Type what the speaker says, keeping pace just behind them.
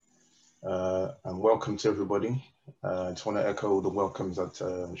and welcome to everybody. I just want to echo the welcomes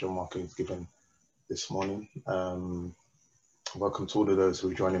that Jean-Marc has given this morning. Welcome to all of those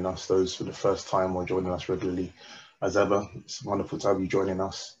who are joining us, those for the first time or joining us regularly. As ever, it's wonderful to have you joining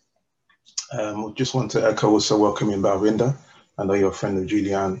us. Just want to echo also welcoming Balvinda. I know you're a friend of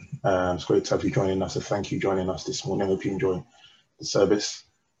Julianne. It's great to have you joining us, so thank you for joining us this morning. I hope you enjoy the service.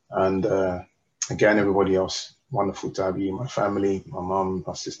 And again, everybody else, wonderful to have you, my family, my mum,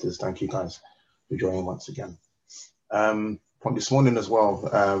 my sisters. Thank you guys for joining once again. From this morning as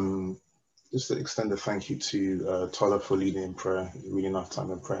well, just to extend a thank you to Tola for leading in prayer, really enough time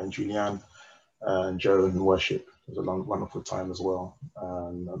in prayer, and Julianne and Joe in worship. It was a long, wonderful time as well,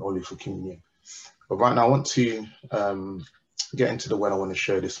 and Ollie for communion. But right now, I want to get into the word I want to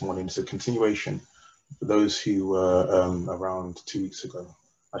share this morning. It's a continuation for those who were around 2 weeks ago.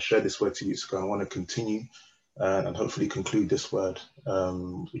 I shared this word 2 weeks ago. I want to continue and hopefully conclude this word,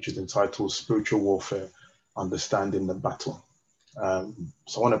 which is entitled Spiritual Warfare, Understanding the Battle.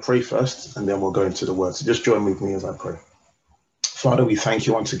 So I want to pray first, and then we'll go into the word. So just join with me as I pray. Father, we thank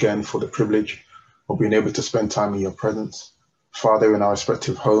you once again for the privilege of being able to spend time in your presence. Father, in our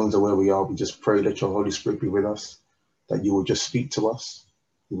respective homes or where we are, we just pray that your Holy Spirit be with us, that you will just speak to us,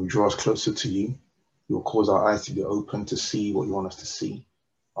 you will draw us closer to you, you will cause our eyes to be open to see what you want us to see,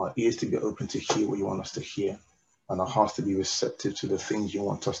 our ears to be open to hear what you want us to hear, and our hearts to be receptive to the things you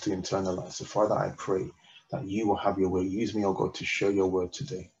want us to internalize. So Father, I pray that you will have your way. Use me, oh God, to share your word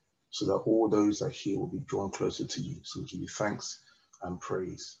today, so that all those that hear will be drawn closer to you. So we give you thanks and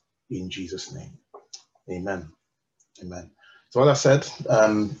praise in Jesus' name. Amen. Amen. So as I said,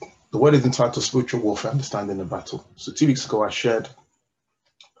 the word is entitled Spiritual Warfare, Understanding the Battle. So 2 weeks ago, I shared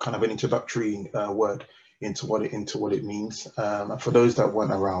kind of an introductory word into what it means. And for those that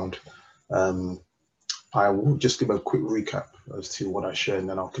weren't around, I will just give a quick recap as to what I shared, and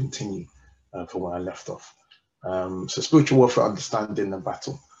then I'll continue from where I left off. So spiritual warfare, understanding the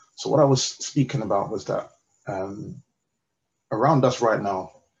battle. So what I was speaking about was that around us right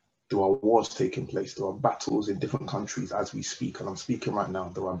now, there are wars taking place. There are battles in different countries as we speak. And I'm speaking right now.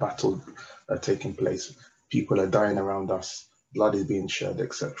 There are battles taking place. People are dying around us. Blood is being shed,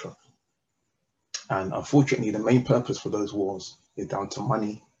 etc. And unfortunately, the main purpose for those wars is down to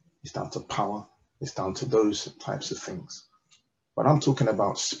money. It's down to power. It's down to those types of things. But I'm talking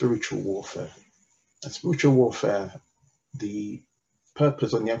about spiritual warfare. And spiritual warfare, the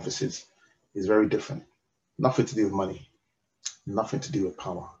purpose and the emphasis is very different. Nothing to do with money, nothing to do with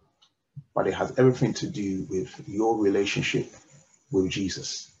power, but it has everything to do with your relationship with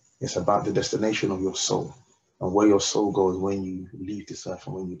Jesus. It's about the destination of your soul and where your soul goes when you leave this earth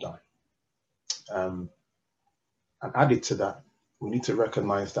and when you die. And added to that, we need to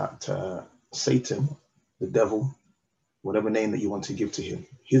recognize that Satan, the devil, whatever name that you want to give to him,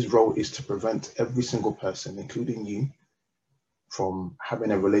 his role is to prevent every single person, including you, from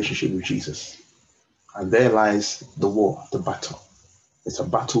having a relationship with Jesus. And there lies the war, the battle. It's a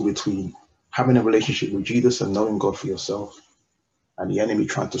battle between having a relationship with Jesus and knowing God for yourself, and the enemy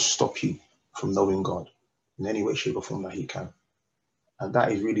trying to stop you from knowing God in any way, shape, or form that he can. And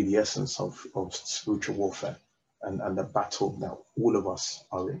that is really the essence of spiritual warfare and the battle that all of us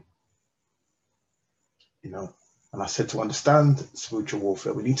are in. And I said, to understand spiritual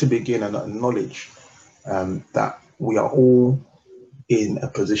warfare, we need to begin and acknowledge that we are all in a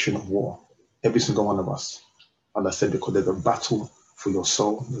position of war, every single one of us. And I said, because there's a battle for your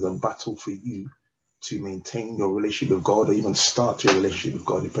soul, there's a battle for you to maintain your relationship with God, or even start your relationship with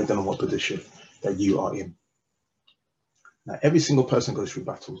God, depending on what position that you are in. Now, every single person goes through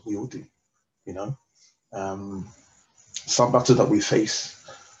battles. We all do, Some battles that we face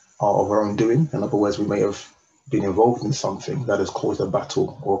are of our own doing. In other words, we may have been involved in something that has caused a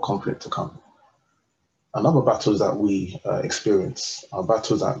battle or a conflict to come. And other battles that we experience are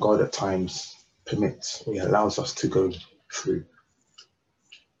battles that God at times permits, or he allows us to go through.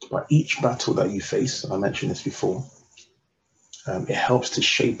 But each battle that you face, and I mentioned this before, it helps to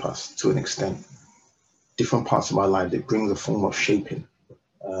shape us to an extent. Different parts of our life, it brings a form of shaping,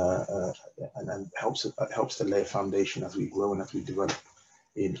 and helps to lay a foundation as we grow and as we develop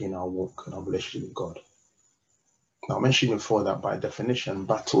in our walk and our relationship with God. Now, I mentioned before that by definition,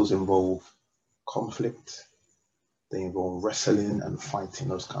 battles involve conflict, they involve wrestling and fighting,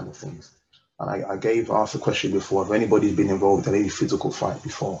 those kind of things. And I asked a question before, if anybody's been involved in any physical fight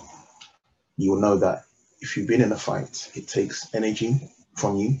before, you will know that if you've been in a fight, it takes energy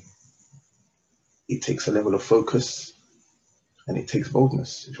from you, it takes a level of focus, and it takes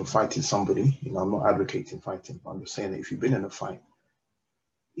boldness. If you're fighting somebody, I'm not advocating fighting, but I'm just saying that if you've been in a fight,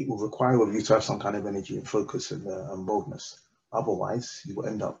 it will require of you to have some kind of energy and focus and boldness. Otherwise, you will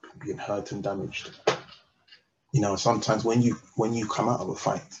end up being hurt and damaged. You know, sometimes when you come out of a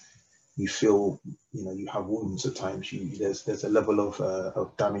fight, you feel, you know, you have wounds at times. There's a level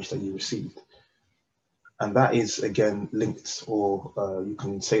of damage that you received, and that is again linked, or you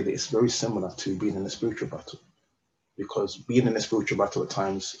can say that it's very similar to being in a spiritual battle, because being in a spiritual battle at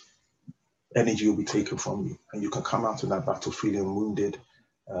times, energy will be taken from you, and you can come out of that battle feeling wounded,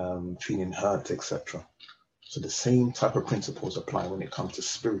 feeling hurt, etc. So the same type of principles apply when it comes to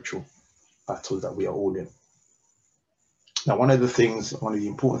spiritual battles that we are all in. Now, one of the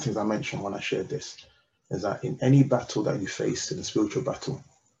important things I mentioned when I shared this is that in any battle that you face, in a spiritual battle,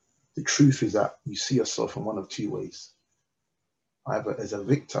 the truth is that you see yourself in one of two ways, either as a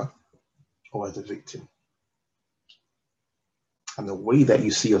victor or as a victim. And the way that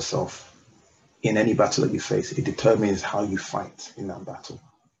you see yourself in any battle that you face, it determines how you fight in that battle.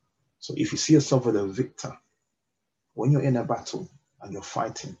 So if you see yourself as a victor, when you're in a battle and you're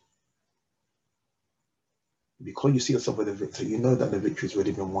fighting, because you see yourself as a victor, you know that the victory has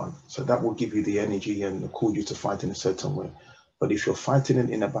already been won. So that will give you the energy and call you to fight in a certain way. But if you're fighting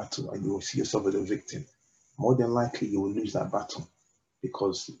in a battle and you see yourself as a victim, more than likely you will lose that battle,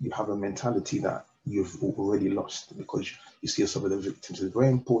 because you have a mentality that you've already lost because you see yourself as a victim. So it's very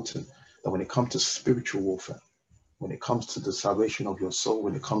important that when it comes to spiritual warfare, when it comes to the salvation of your soul,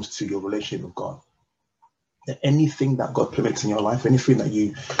 when it comes to your relationship with God, that anything that God permits in your life, anything that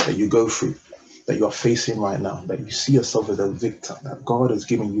you go through, that you are facing right now, that you see yourself as a victor, that God has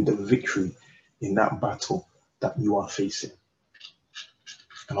given you the victory in that battle that you are facing.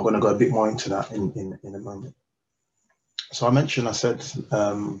 And I'm going to go a bit more into that in a moment. So I said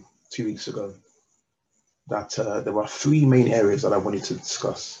 2 weeks ago that there are three main areas that I wanted to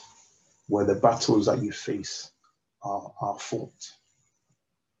discuss where the battles that you face are fought.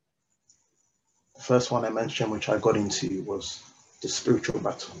 The first one I mentioned, which I got into, was the spiritual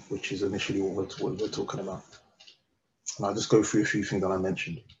battle, which is initially what we're talking about. And I'll just go through a few things that I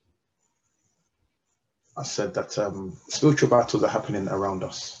mentioned. I said that spiritual battles are happening around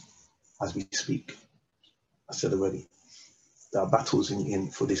us as we speak. I said already, there are battles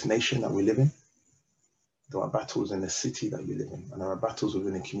for this nation that we live in. There are battles in the city that you live in, and there are battles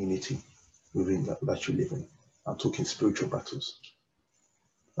within the community that you live in. I'm talking spiritual battles.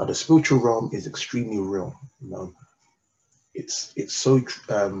 Now, the spiritual realm is extremely real. You know, it's so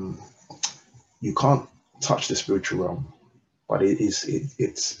you can't touch the spiritual realm, but it's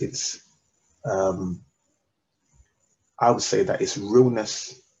I would say that its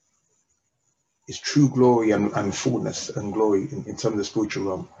realness, its true glory and fullness and glory in terms of the spiritual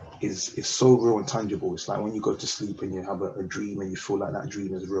realm is so real and tangible. It's like when you go to sleep and you have a dream and you feel like that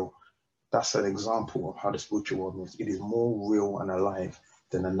dream is real. That's an example of how the spiritual realm is. It is more real and alive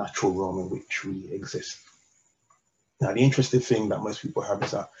than the natural realm in which we exist. Now, the interesting thing that most people have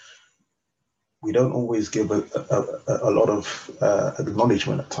is that we don't always give a lot of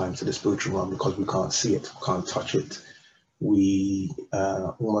acknowledgement at times to the spiritual realm because we can't see it, we can't touch it. We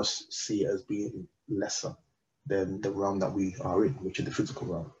almost see it as being lesser than the realm that we are in, which is the physical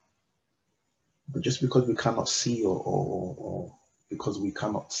realm. But just because we cannot see or because we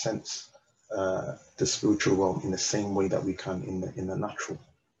cannot sense the spiritual realm in the same way that we can in the natural,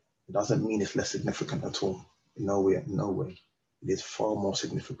 it doesn't mean it's less significant at all. No way, no way. It is far more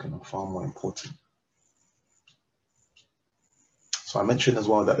significant and far more important. So I mentioned as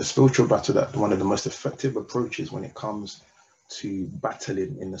well that the spiritual battle, that one of the most effective approaches when it comes to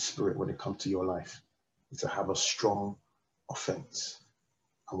battling in the spirit, when it comes to your life, is to have a strong offense.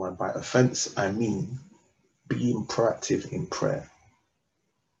 And by offense, I mean being proactive in prayer.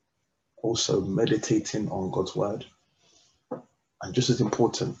 Also meditating on God's word. And just as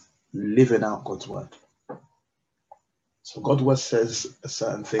important, living out God's word. So God's word says a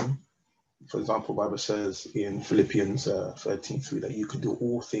certain thing. For example, the Bible says in Philippians 13:3 that you can do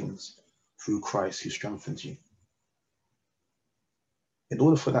all things through Christ who strengthens you. In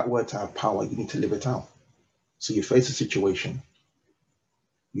order for that word to have power, you need to live it out. So you face a situation,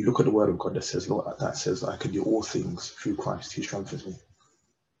 you look at the word of God that says, Lord, that says I can do all things through Christ who strengthens me.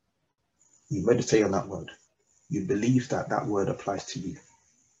 You meditate on that word. You believe that that word applies to you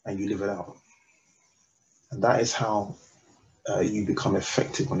and you live it out. And that is how you become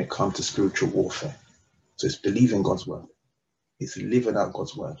effective when it comes to spiritual warfare. So it's believing God's word. It's living out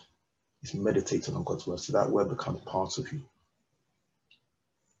God's word. It's meditating on God's word. So that word becomes part of you.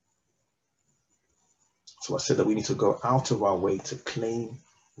 So I said that we need to go out of our way to claim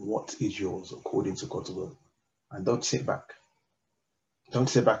what is yours according to God's will. And don't sit back. Don't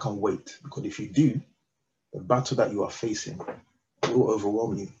sit back and wait, because if you do, the battle that you are facing will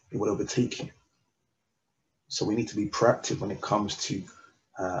overwhelm you. It will overtake you. So we need to be proactive when it comes to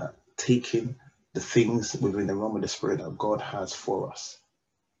taking the things within the realm of the spirit that God has for us.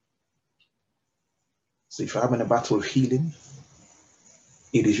 So if you're having a battle of healing,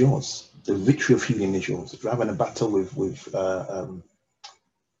 it is yours. The victory of healing is yours. If you're having a battle with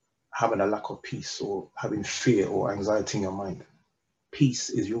having a lack of peace or having fear or anxiety in your mind, peace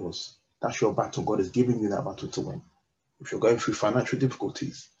is yours. That's your battle. God has given you that battle to win. If you're going through financial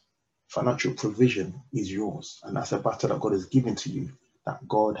difficulties, financial provision is yours. And that's a battle that God has given to you, that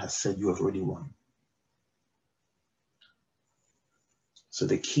God has said you have already won. So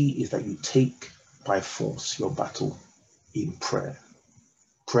the key is that you take by force your battle in prayer.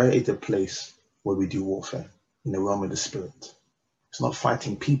 Prayer is the place where we do warfare in the realm of the spirit. It's not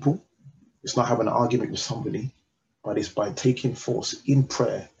fighting people. It's not having an argument with somebody, but it's by taking force in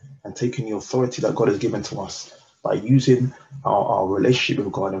prayer and taking the authority that God has given to us by using our relationship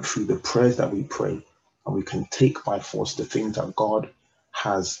with God and through the prayers that we pray, and we can take by force the things that God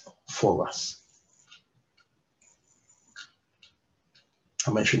has for us.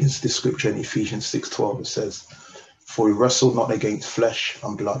 I mentioned this scripture in Ephesians 6:12. It says, "For we wrestle not against flesh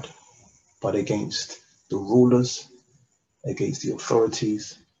and blood, but against the rulers, against the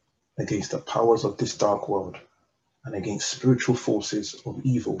authorities, against the powers of this dark world, and against spiritual forces of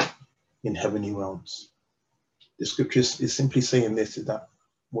evil in heavenly realms." The scripture is simply saying this, is that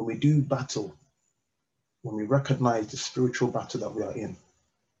when we do battle, when we recognize the spiritual battle that we are in,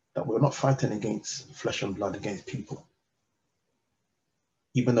 that we're not fighting against flesh and blood, against people.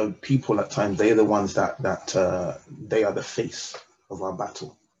 Even though people at times, they're the ones that they are the face of our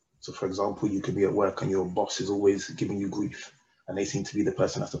battle. So for example, you could be at work and your boss is always giving you grief and they seem to be the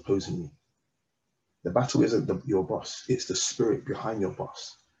person that's opposing you. The battle isn't your boss, it's the spirit behind your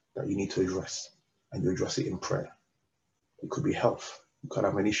boss that you need to address, and you address it in prayer. It could be health. You could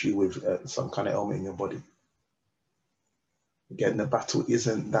have an issue with some kind of ailment in your body. Again, the battle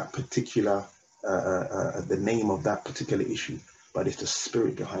isn't that particular, the name of that particular issue, but it's the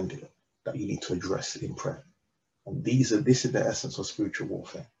spirit behind it that you need to address in prayer. And this is the essence of spiritual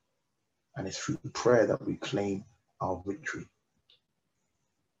warfare. And it's through prayer that we claim our victory.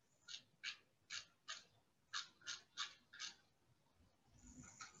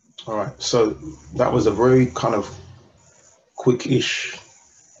 All right, so that was a very kind of quick-ish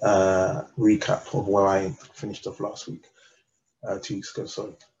recap of where I finished off last week, 2 weeks ago.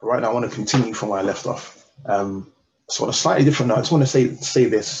 So right now I want to continue from where I left off. So on a slightly different note, I just want to say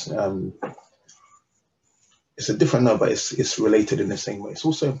this. It's a different note, but it's related in the same way. It's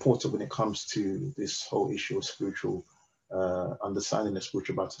also important when it comes to this whole issue of spiritual understanding the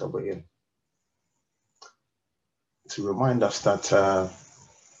spiritual battle that we're in, to remind us that,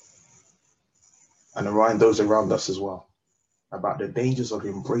 and remind those around us as well, about the dangers of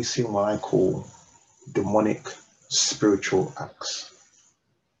embracing what I call demonic spiritual acts.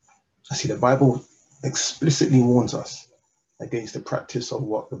 I see the Bible explicitly warns us against the practice of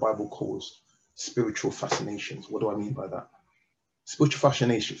what the Bible calls spiritual fascinations. What do I mean by that? Spiritual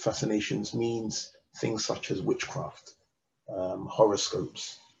fascinations means things such as witchcraft,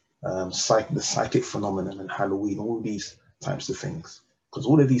 horoscopes, the psychic phenomenon, and Halloween, all these types of things. Because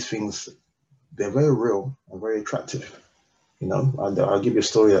all of these things, they're very real and very attractive. You know, and I'll give you a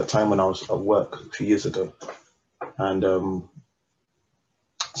story at a time when I was at work a few years ago, and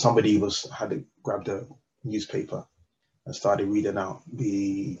somebody had grabbed a newspaper and started reading out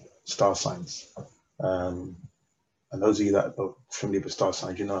the star signs. And those of you that are familiar with star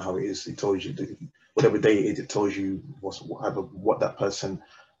signs, you know how it is. It tells you whatever day it is, it tells you what that person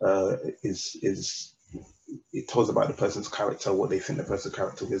is. It tells about the person's character, what they think the person's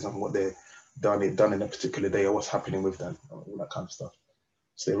character is, and what they've done in a particular day, or what's happening with them, all that kind of stuff.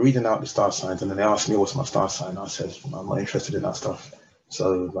 So they're reading out the star signs, and then they asked me what's my star sign. I said, I'm not interested in that stuff.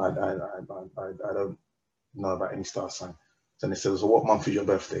 So I don't know about any star sign. Then they said, so what month is your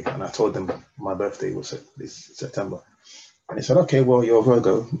birthday? And I told them my birthday was this September. And they said, okay, well, you're a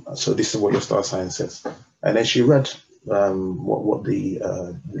Virgo, so this is what your star sign says. And then she read what the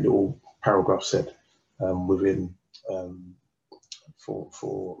little paragraph said within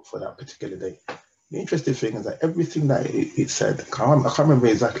for that particular day. The interesting thing is that everything that it said, I can't remember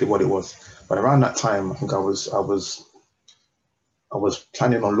exactly what it was, but around that time, I think I was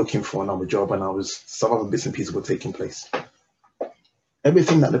planning on looking for another job, and some other bits and pieces were taking place.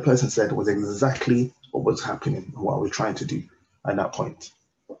 Everything that the person said was exactly what was happening and what we're trying to do at that point.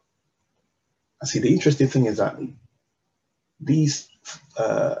 I see the interesting thing is that these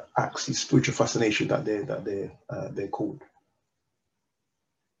acts, these spiritual fascination that they're called,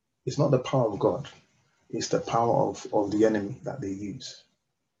 it's not the power of God, it's the power of the enemy that they use.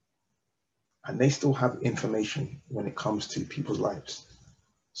 and they still have information when it comes to people's lives.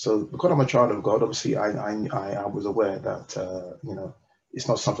 So because I'm a child of God, obviously I was aware that, it's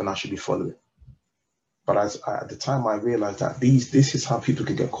not something I should be following. But at the time, I realized that this is how people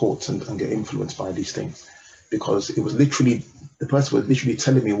can get caught and get influenced by these things, because it was literally, the person was literally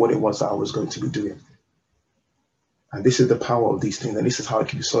telling me what it was that I was going to be doing. And this is the power of these things, and this is how it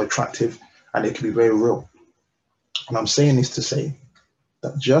can be so attractive, and it can be very real. And I'm saying this to say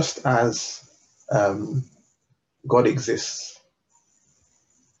that just as God exists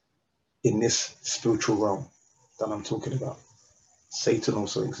in this spiritual realm that I'm talking about, Satan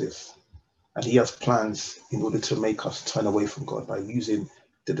also exists. And he has plans in order to make us turn away from God by using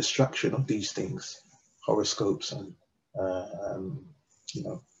the distraction of these things, horoscopes and,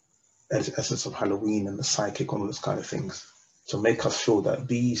 essence of Halloween and the psychic, all those kind of things, to make us feel that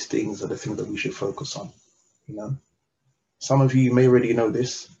these things are the things that we should focus on. Some of you may already know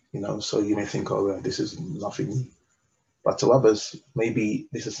this, so you may think, oh, this is nothing new. But to others, maybe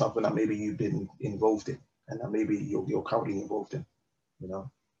this is something that maybe you've been involved in, and that maybe you're currently involved in,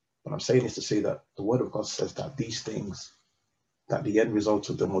 But I'm saying this to say that the Word of God says that these things, that the end result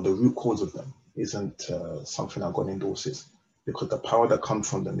of them or the root cause of them isn't something that God endorses, because the power that comes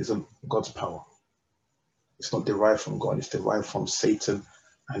from them isn't God's power. It's not derived from God, it's derived from Satan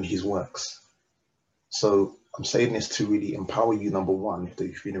and his works. So I'm saying this to really empower you, number one, if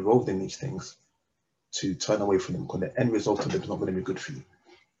you've been involved in these things, to turn away from them, because the end result of them is not going to be good for you.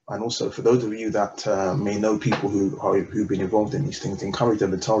 And also, for those of you that may know people who've been involved in these things, encourage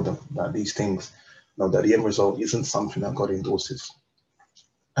them to tell them that these things, that the end result isn't something that God endorses.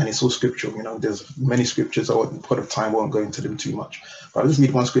 And it's all scriptural. There's many scriptures. I won't put of time, won't go into them too much. But I'll just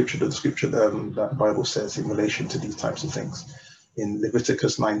read one scripture, the scripture that the Bible says in relation to these types of things. In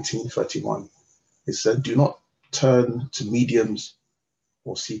Leviticus 19:31, it said, "Do not turn to mediums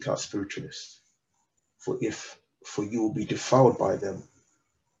or seek out spiritualists, for you will be defiled by them.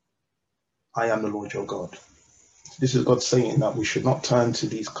 I am the Lord your God." This is God saying that we should not turn to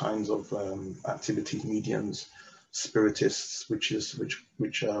these kinds of activities, mediums, spiritists, which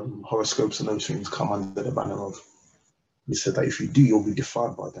horoscopes and those things come under the banner of. He said that if you do, you'll be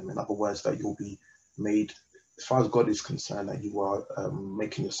defiled by them. In other words, that you'll be made, as far as God is concerned, that you are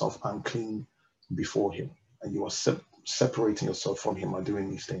making yourself unclean before him, and you are separating yourself from him by doing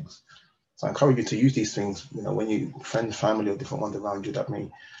these things. So I encourage you to use these things, when you friends, family, or different ones around you that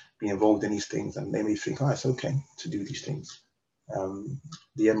may be involved in these things, and they may think, it's okay to do these things.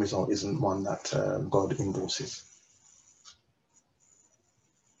 The end result isn't one that God endorses.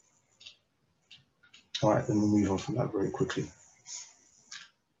 All right, let me move on from that very quickly.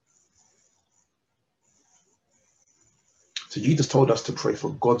 So Jesus told us to pray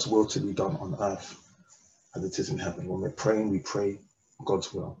for God's will to be done on earth as it is in heaven. When we're praying, we pray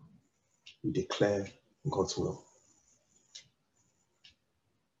God's will. We declare God's will.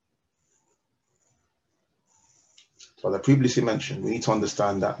 So as I previously mentioned, we need to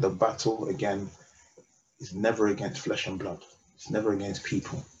understand that the battle, again, is never against flesh and blood. It's never against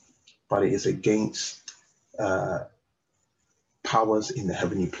people, but it is against powers in the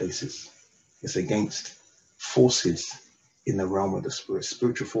heavenly places. It's against forces in the realm of the spirit,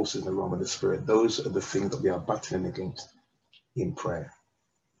 spiritual forces in the realm of the spirit. Those are the things that we are battling against in prayer.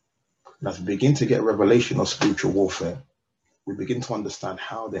 And as we begin to get revelation of spiritual warfare, we begin to understand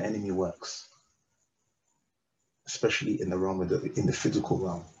how the enemy works, especially in the realm of in the physical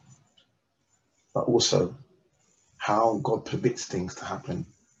realm, but also how God permits things to happen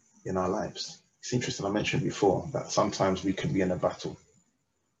in our lives. It's interesting, I mentioned before that sometimes we can be in a battle,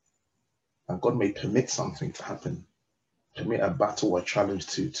 and God may permit something to happen, permit a battle or a challenge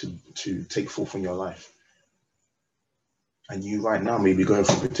to take forth in your life. And you right now may be going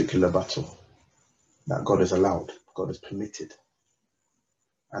through a particular battle that God has allowed, God has permitted.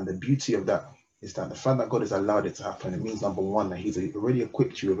 And the beauty of that is that the fact that God has allowed it to happen, it means, number one, that he's already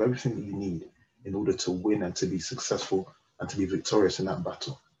equipped you with everything that you need in order to win and to be successful and to be victorious in that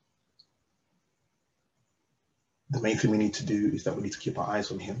battle. The main thing we need to do is that we need to keep our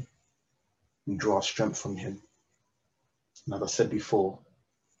eyes on him. We draw our strength from him. And as I said before,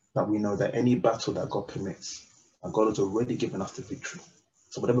 that we know that any battle that God permits, and God has already given us the victory.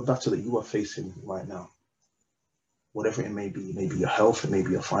 So whatever battle that you are facing right now, whatever it may be your health, it may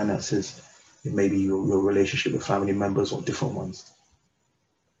be your finances, it may be your relationship with family members or different ones.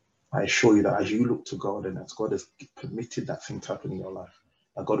 I assure you that as you look to God and as God has permitted that thing to happen in your life,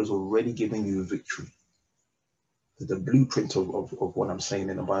 that God has already given you a victory. The blueprint of what I'm saying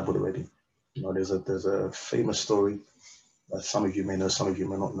in the Bible already. There's a famous story that some of you may know, some of you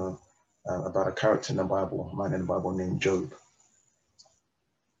may not know, about a character in the Bible, a man in the Bible named Job.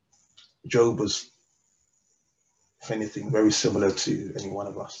 Job was, if anything, very similar to any one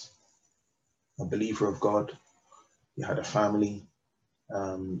of us. A believer of God. He had a family.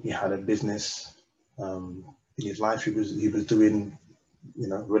 He had a business. In his life, he was doing,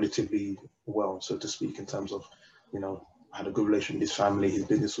 relatively well, so to speak, in terms of, had a good relation with his family. His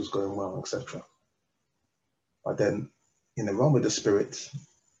business was going well, etc. But then, in the realm of the spirit,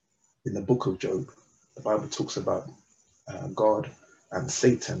 in the book of Job, the Bible talks about God and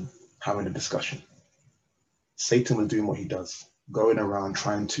Satan having a discussion. Satan was doing what he does, going around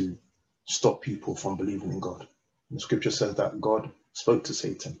trying to stop people from believing in God. And the scripture says that God spoke to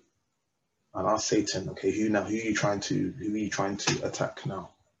Satan and asked Satan, okay, who are you trying to attack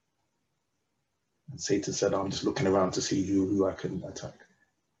now? And Satan said, I'm just looking around to see who I can attack.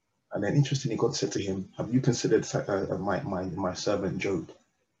 And then interestingly, God said to him, have you considered my servant Job?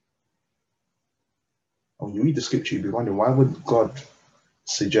 And when you read the scripture, you'd be wondering, why would God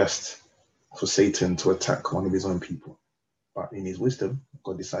suggest for Satan to attack one of his own people? But in his wisdom,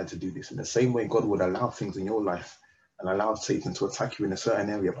 God decided to do this. In the same way, God would allow things in your life and allow Satan to attack you in a certain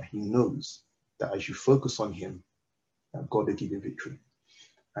area, but he knows that as you focus on him, that God will give you victory.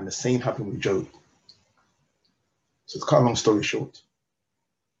 And the same happened with Job. So to cut a long story short,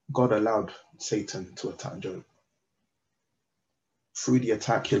 God allowed Satan to attack Job. Through the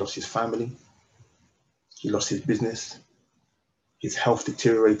attack, he lost his family, he lost his business, his health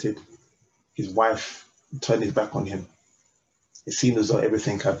deteriorated, his wife turned his back on him. It seemed as though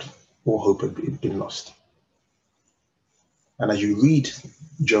everything all hope had been lost. And as you read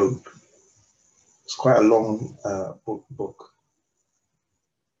Job, it's quite a long book.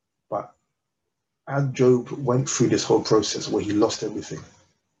 But as Job went through this whole process where he lost everything,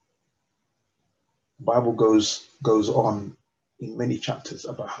 the Bible goes on in many chapters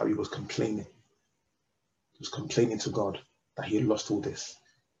about how he was complaining. He was complaining to God that he had lost all this.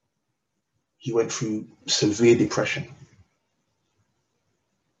 He went through severe depression,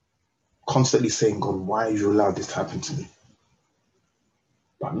 constantly saying, God, why have you allowed this to happen to me?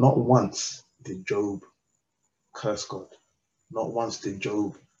 But not once did Job curse God. Not once did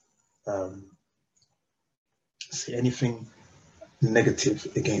Job say anything negative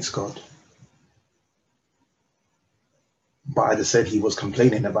against God. But as I said, he was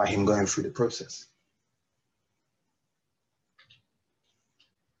complaining about him going through the process.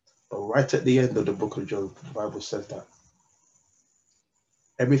 But right at the end of the book of Job, the Bible says that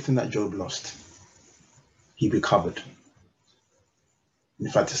everything that Job lost, he recovered. In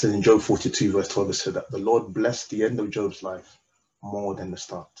fact, it says in Job 42 verse 12, it said that the Lord blessed the end of Job's life more than the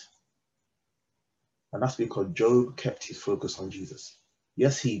start. And that's because Job kept his focus on Jesus.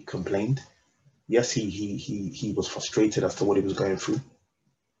 Yes, he complained. Yes, he was frustrated as to what he was going through.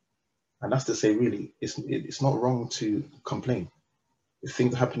 And that's to say, really, it's not wrong to complain. If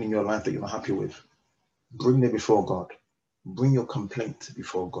things happen in your life that you're not happy with, bring them before God. Bring your complaint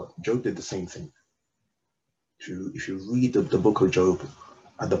before God. Job did the same thing. If you read the book of Job,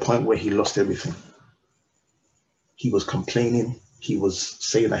 at the point where he lost everything, he was complaining. He was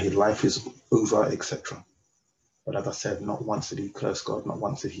saying that his life is over, etc. But as I said, not once did he curse God. Not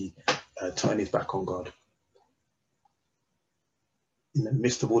once did he turn his back on God. In the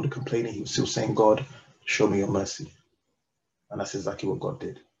midst of all the complaining, he was still saying, God, show me your mercy. And that's exactly what God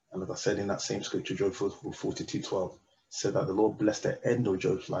did. And as I said in that same scripture, Job 42:12, said that the Lord blessed the end of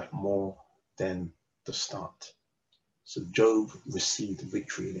Job's life more than the start. So Job received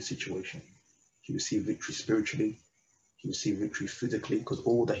victory in his situation. He received victory spiritually. He received victory physically because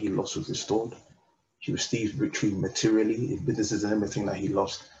all that he lost was restored. He received victory materially in businesses and everything that he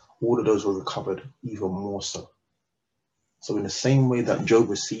lost. All of those were recovered even more so. So in the same way that Job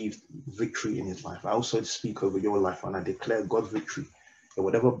received victory in his life, I also speak over your life and I declare God's victory in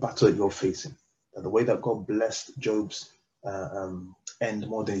whatever battle you're facing. That the way that God blessed Job's end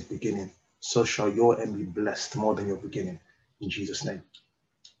more than his beginning, so shall your end be blessed more than your beginning, in Jesus' name.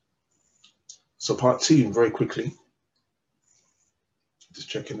 So part 2, very quickly, just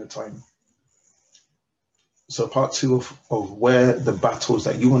checking the time. So part 2 of where the battles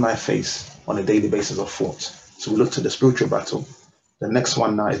that you and I face on a daily basis are fought. So we looked at the spiritual battle. The next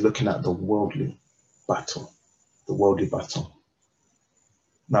one now is looking at the worldly battle. The worldly battle.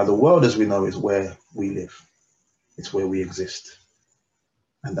 Now the world, as we know, is where we live. It's where we exist.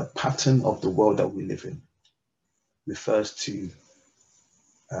 And the pattern of the world that we live in refers to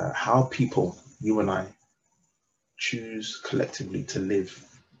how people, you and I, choose collectively to live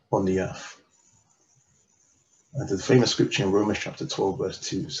on the earth. And the famous scripture in Romans chapter 12 verse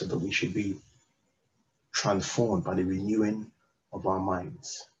 2 said that we should be transformed by the renewing of our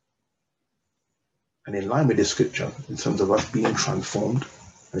minds. And in line with this scripture, in terms of us being transformed,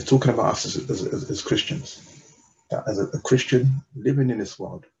 And it's talking about us as Christians, that as a Christian living in this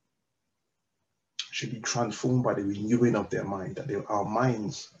world should be transformed by the renewing of their mind, that our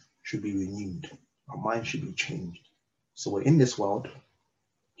minds should be renewed, our minds should be changed. So we're in this world,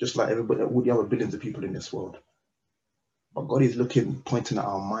 just like everybody, all the other billions of people in this world. But God is pointing at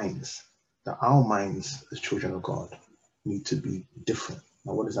our minds, that our minds as children of God need to be different.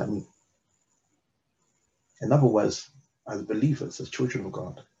 Now, what does that mean? In other words, as believers, as children of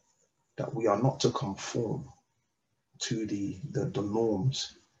God, that we are not to conform to the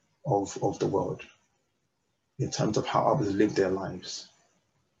norms of the world in terms of how others live their lives.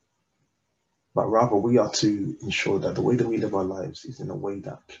 But rather, we are to ensure that the way that we live our lives is in a way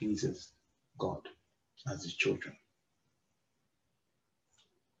that pleases God as his children.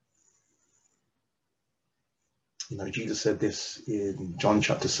 You know, Jesus said this in John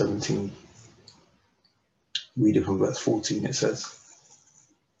chapter 17, reading from verse 14, it says,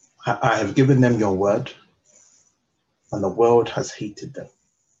 I have given them your word, and the world has hated them.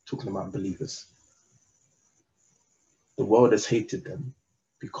 Talking about believers. The world has hated them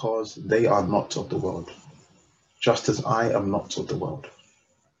because they are not of the world, just as I am not of the world.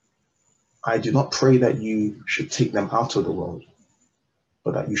 I do not pray that you should take them out of the world,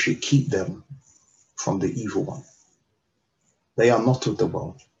 but that you should keep them from the evil one. They are not of the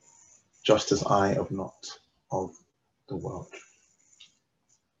world, just as I am not of the world.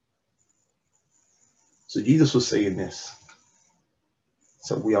 So Jesus was saying this.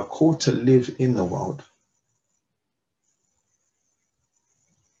 So we are called to live in the world,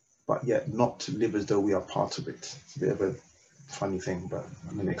 but yet not to live as though we are part of it. It's a bit of a funny thing, but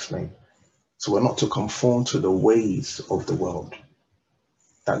I'm going to explain. So we're not to conform to the ways of the world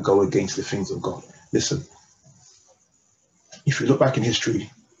that go against the things of God. Listen, if you look back in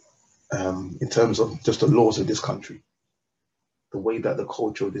history, in terms of just the laws of this country, the way that the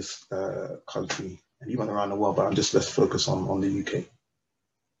culture of this country, and even around the world, but let's focus on the UK.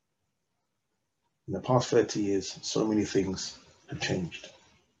 In the past 30 years, so many things have changed.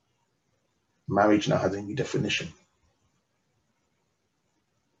 Marriage now has a new definition.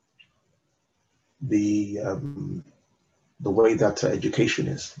 The way that education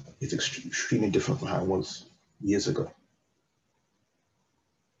is extremely different from how it was years ago.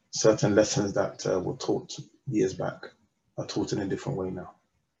 Certain lessons that were taught years back are taught in a different way now,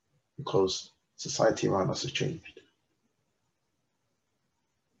 because society around us has changed.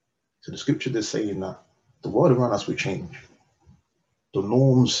 So the scripture is saying that the world around us will change. The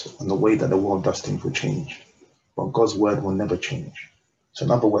norms and the way that the world does things will change, but God's word will never change. So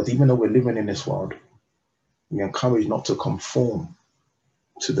in other words, even though we're living in this world, we are encouraged not to conform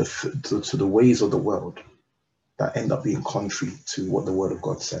to the ways of the world that end up being contrary to what the word of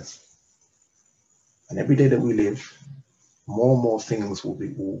God says. And every day that we live, more and more things will be,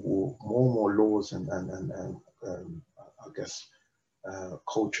 more and more laws and I guess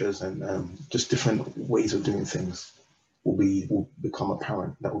cultures and just different ways of doing things will become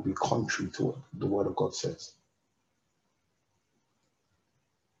apparent that will be contrary to what the word of God says.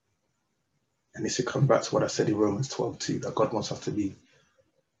 And this will come back to what I said in Romans 12:2, that God wants us to be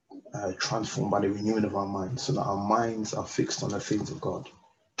transformed by the renewing of our minds, so that our minds are fixed on the things of God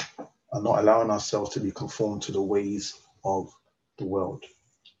and not allowing ourselves to be conformed to the ways of the world.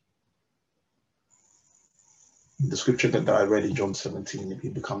 In the scripture that I read in John 17,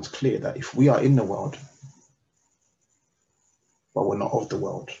 it becomes clear that if we are in the world, but we're not of the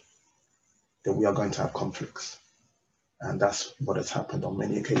world, then we are going to have conflicts. And that's what has happened on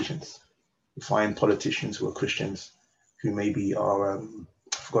many occasions. We find politicians who are Christians who maybe are, I've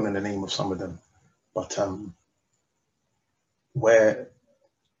forgotten the name of some of them, but where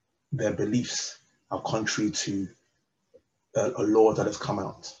their beliefs are contrary to a law that has come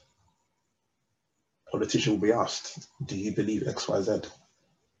out. Politicians will be asked, do you believe X, Y, Z?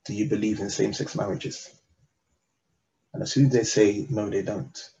 Do you believe in same-sex marriages? And as soon as they say, no, they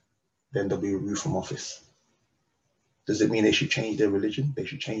don't, then they'll be removed from office. Does it mean they should change their religion? They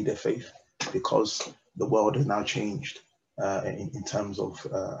should change their faith? Because the world has now changed in terms of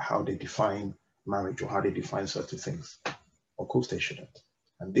how they define marriage or how they define certain things. Of course they shouldn't.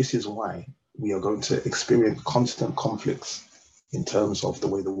 And this is why we are going to experience constant conflicts in terms of the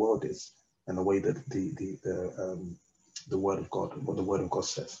way the world is and the way that the word of God, what the word of God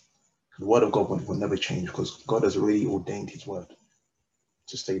says. The word of God will never change, because God has already ordained his word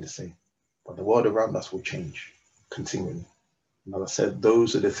to stay the same. But the world around us will change continually. And as I said,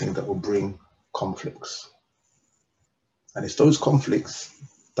 those are the things that will bring conflicts. And it's those conflicts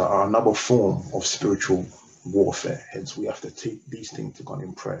that are another form of spiritual warfare. Hence, we have to take these things to God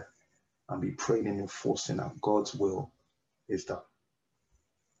in prayer and be praying and enforcing that God's will is done.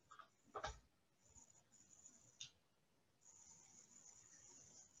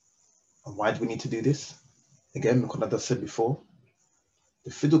 And why do we need to do this? Again, because as I said before,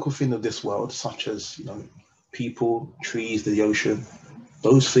 the physical thing of this world, such as people, trees, the ocean,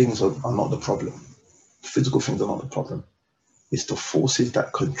 those things are not the problem. Physical things are not the problem. It's the forces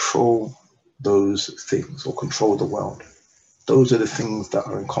that control those things or control the world. Those are the things that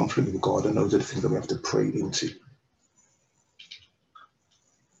are in conflict with God, and those are the things that we have to pray into.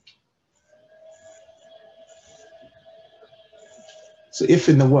 So if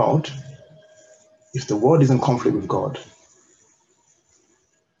the world is in conflict with God,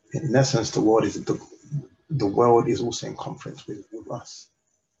 in essence, the world is also in conflict with us,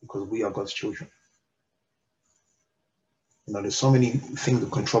 because we are God's children. There's so many things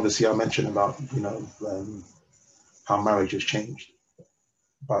of controversy I mentioned about, how marriage has changed,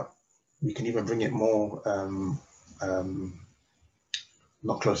 but we can even bring it more,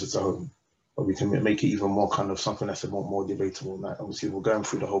 not closer to home, but we can make it even more kind of something that's a more debatable. Now, obviously, we're going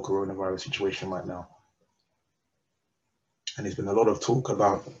through the whole coronavirus situation right now, and there's been a lot of talk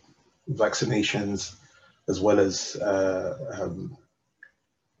about vaccinations, as well as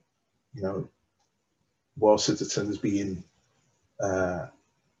world citizens being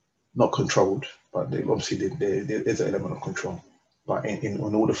not controlled, but obviously there is an element of control. But in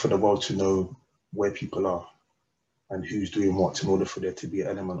order for the world to know where people are and who's doing what, in order for there to be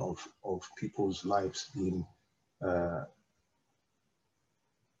an element of people's lives being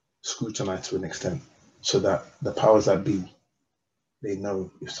scrutinized to an extent, so that the powers that be, they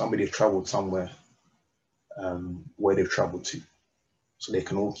know if somebody has traveled somewhere, where they've traveled to, so they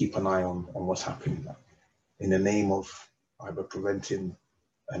can all keep an eye on what's happening, in the name of either preventing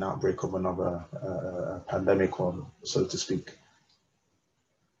an outbreak of another pandemic, or so to speak.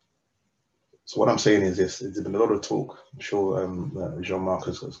 So what I'm saying is this: there's been a lot of talk. I'm sure Jean-Marc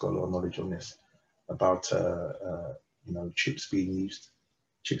has got a lot of knowledge on this, about chips being used,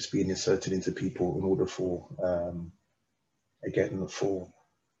 chips being inserted into people in order for for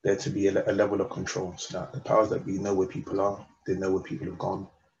there to be a level of control, so that the powers that be know where people are, they know where people have gone,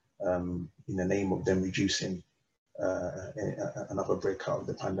 in the name of them reducing another breakout of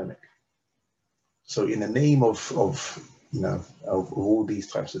the pandemic. So in the name of all these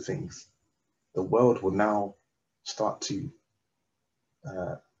types of things, the world will now start to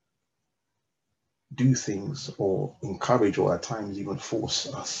do things, or encourage, or at times even force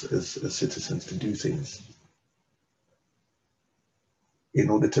us as citizens to do things in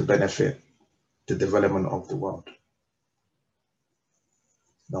order to benefit the development of the world.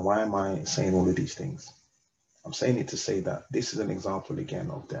 Now, why am I saying all of these things? I'm saying it to say that this is an example again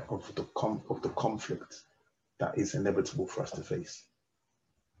of the conflict that is inevitable for us to face,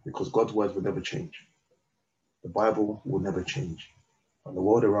 because God's word will never change. The Bible will never change, and the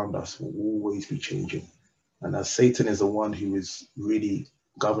world around us will always be changing. And as Satan is the one who is really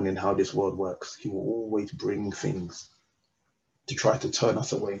governing how this world works, he will always bring things to try to turn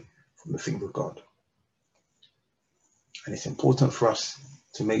us away from the things of God. And it's important for us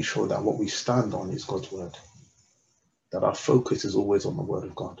to make sure that what we stand on is God's word, that our focus is always on the word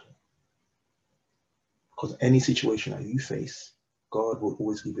of God. Because any situation that you face, God will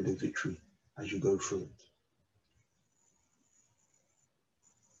always give you the victory as you go through it.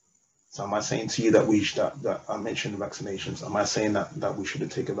 So am I saying to you that I mentioned vaccinations? Am I saying that we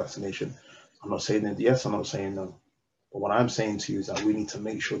shouldn't take a vaccination? I'm not saying that yes, I'm not saying no. But what I'm saying to you is that we need to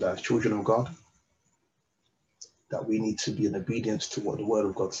make sure that as children of God, that we need to be in obedience to what the word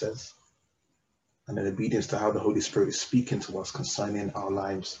of God says, and in obedience to how the Holy Spirit is speaking to us concerning our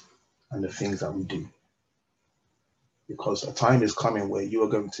lives and the things that we do. Because a time is coming where you are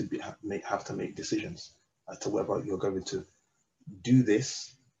going to have to make decisions as to whether you're going to do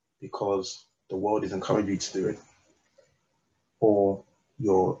this because the world is encouraging you to do it, or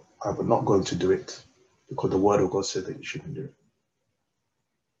you're either not going to do it because the word of God said that you shouldn't do it.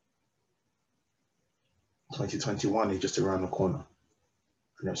 2021 is just around the corner,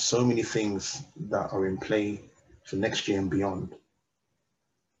 and there's so many things that are in play for next year and beyond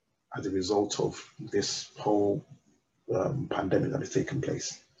as a result of this whole pandemic that has taken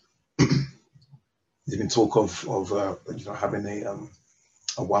place. There's been talk of having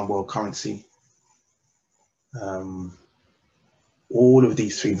a one world currency. All of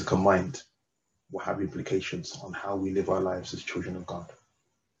these things combined will have implications on how we live our lives as children of God.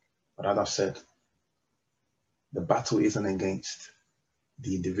 But as I've said, the battle isn't against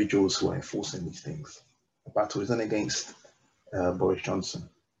the individuals who are enforcing these things. The battle isn't against Boris Johnson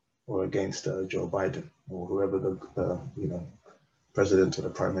or against Joe Biden or whoever the president or the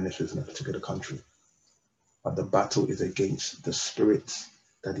prime minister is in a particular country. But the battle is against the spirits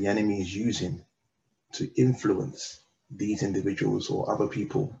that the enemy is using to influence these individuals or other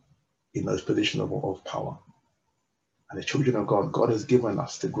people in those positions of power. And the children of God, God has given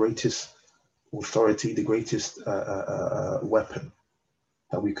us the greatest authority, the greatest weapon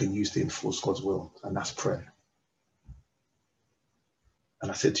that we can use to enforce God's will, and that's prayer. And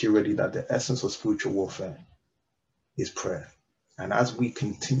I said to you already that the essence of spiritual warfare is prayer. And as we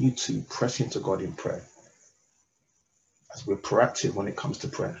continue to press into God in prayer, as we're proactive when it comes to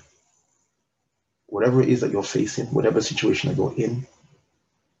prayer, whatever it is that you're facing, whatever situation that you're in,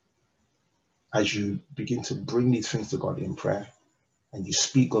 as you begin to bring these things to God in prayer and you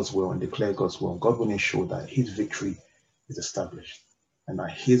speak God's will and declare God's will, God will ensure that his victory is established and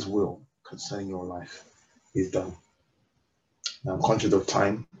that his will concerning your life is done. Now, I'm conscious of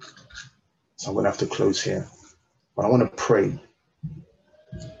time, so I'm going to have to close here. But I want to pray.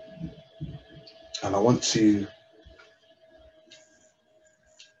 And I want to,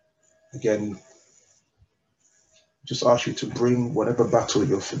 again, just ask you to bring whatever battle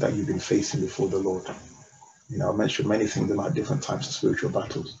that you've been facing before the Lord. You know, I mentioned many things about different types of spiritual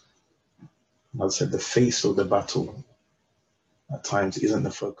battles. And I said the face of the battle at times isn't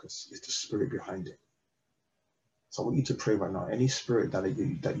the focus, it's the spirit behind it. So I want you to pray right now. Any spirit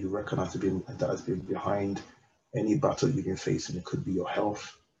that you recognize that has been behind any battle you've been facing, it could be your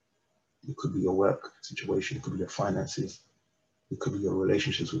health, it could be your work situation, it could be your finances, it could be your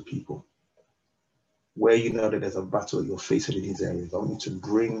relationships with people. Where you know that there's a battle you're facing in these areas, I want you to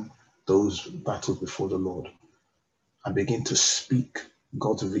bring those battles before the Lord and begin to speak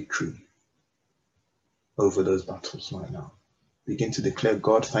God's victory over those battles right now. Begin to declare,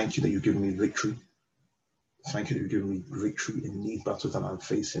 God, thank you that you've given me victory. Thank you that you've given me victory in these battles that I'm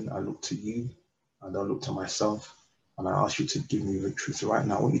facing. I look to you and I look to myself and I ask you to give me victory. So right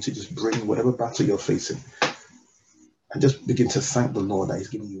now, I want you to just bring whatever battle you're facing and just begin to thank the Lord that he's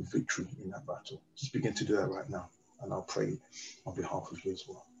giving you victory in that battle. Just begin to do that right now. And I'll pray on behalf of you as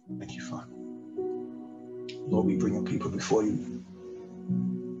well. Thank you, Father. Lord, we bring your people before you.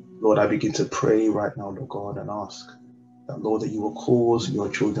 Lord, I begin to pray right now, Lord God, and ask that, Lord, that you will cause your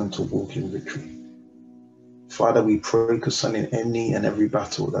children to walk in victory. Father, we pray concerning any and every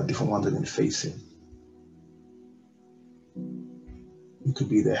battle that different ones have been facing. It could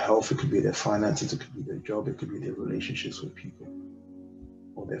be their health, it could be their finances, it could be their job, it could be their relationships with people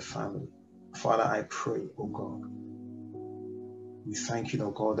or their family. Father, I pray, oh God, we thank you,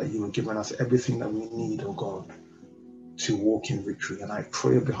 oh God, that you have given us everything that we need, oh God, to walk in victory. And I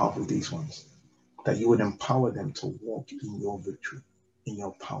pray on behalf of these ones that you would empower them to walk in your victory, in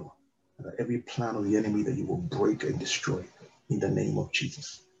your power, and that every plan of the enemy that you will break and destroy in the name of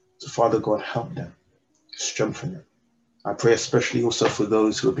Jesus. So Father God, help them, strengthen them. I pray especially also for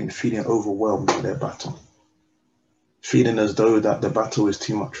those who have been feeling overwhelmed by their battle, feeling as though that the battle is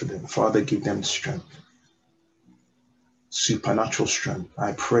too much for them. Father, give them strength, supernatural strength.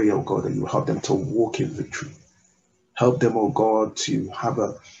 I pray, oh God, that you help them to walk in victory. Help them, oh God, to have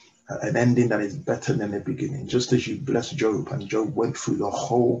an ending that is better than the beginning. Just as you blessed Job, and Job went through the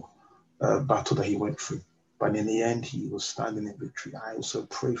whole battle that he went through, but in the end, he was standing in victory. I also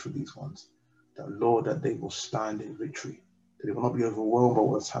pray for these ones, that Lord, that they will stand in victory, that they will not be overwhelmed by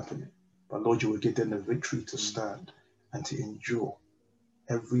what's happening, but Lord, you will give them the victory to stand and to endure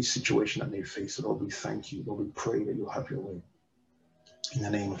every situation that they face. So Lord, we thank you. Lord, we pray that you'll have your way. In the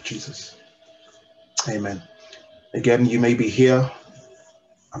name of Jesus. Amen. Again, you may be here.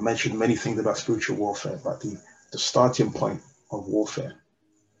 I mentioned many things about spiritual warfare, but the starting point of warfare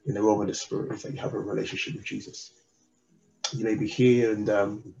in the realm of the spirit is that you have a relationship with Jesus. You may be here and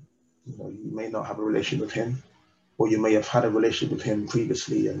you may not have a relationship with him, or you may have had a relationship with him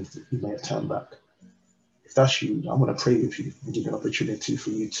previously and you may have turned back. If that's you, I'm going to pray with you and give you an opportunity for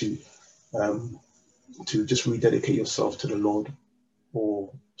you to just rededicate yourself to the Lord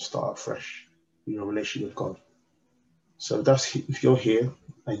or start afresh in your relationship with God. So if you're here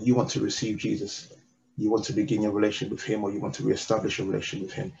and you want to receive Jesus, you want to begin your relationship with him, or you want to reestablish your relationship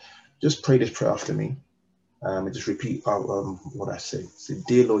with him, just pray this prayer after me. And just repeat what I say. Say,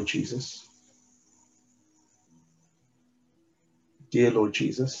 dear Lord Jesus, dear Lord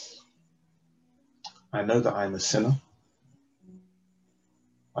Jesus, I know that I'm a sinner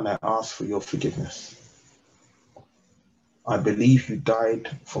and I ask for your forgiveness. I believe you died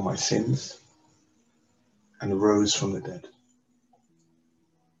for my sins and rose from the dead.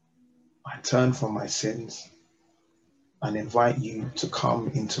 I turn from my sins and invite you to come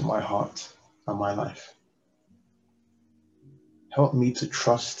into my heart and my life. Help me to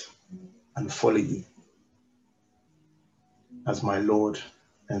trust and follow you as my Lord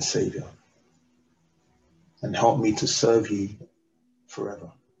and Savior. And help me to serve you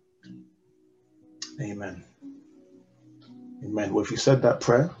forever. Amen. Amen. Well, if you said that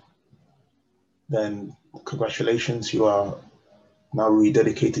prayer, then congratulations, you are now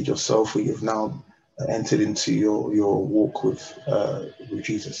rededicated yourself, or you've now entered into your walk with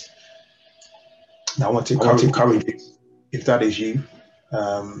Jesus. Now I want to encourage you, if that is you,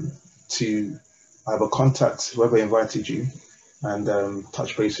 to either contact whoever invited you and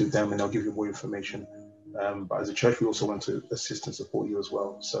touch base with them, and they'll give you more information. But as a church, we also want to assist and support you as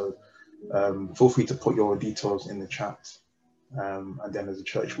well. So feel free to put your details in the chat. And then as a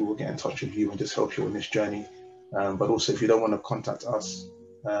church, we will get in touch with you and just help you on this journey. But also, if you don't want to contact us,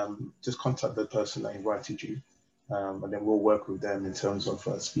 just contact the person that invited you. And then we'll work with them in terms of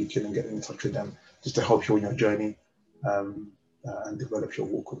speaking and getting in touch with them just to help you on your journey and develop your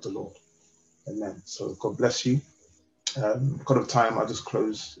walk with the Lord. Amen. So God bless you. Because of time, I'll just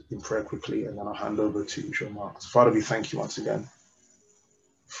close in prayer quickly, and then I'll hand over to Jean-Marc. Father, we thank you once again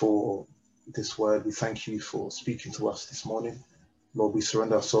for this word. We thank you for speaking to us this morning. Lord, we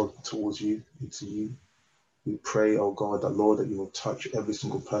surrender ourselves towards you, into you. We pray, oh God, that Lord, that you will touch every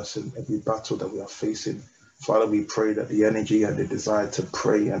single person, every battle that we are facing. Father, we pray that the energy and the desire to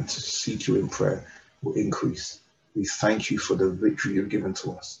pray and to seek you in prayer will increase. We thank you for the victory you've given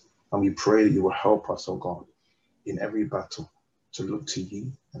to us. And we pray that you will help us, oh God, in every battle to look to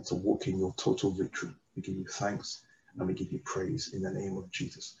you and to walk in your total victory. We give you thanks and we give you praise in the name of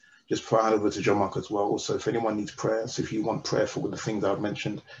Jesus. Just pray over to Jean-Marc as well. Also, if anyone needs prayer, so if you want prayer for the things I've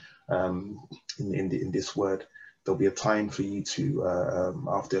mentioned in this word, there'll be a time for you to,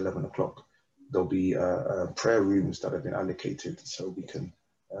 after 11 o'clock, there'll be prayer rooms that have been allocated, so we can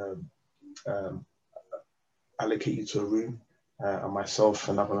allocate you to a room, and myself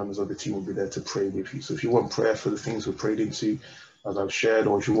and other members of the team will be there to pray with you. So if you want prayer for the things we've prayed into, as I've shared,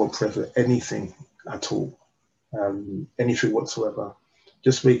 or if you want prayer for anything at all, anything whatsoever,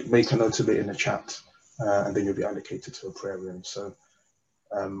 just make a note of it in the chat, and then you'll be allocated to a prayer room. So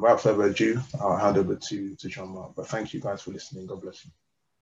without further ado, I'll hand over to Jean-Marc. But thank you guys for listening. God bless you.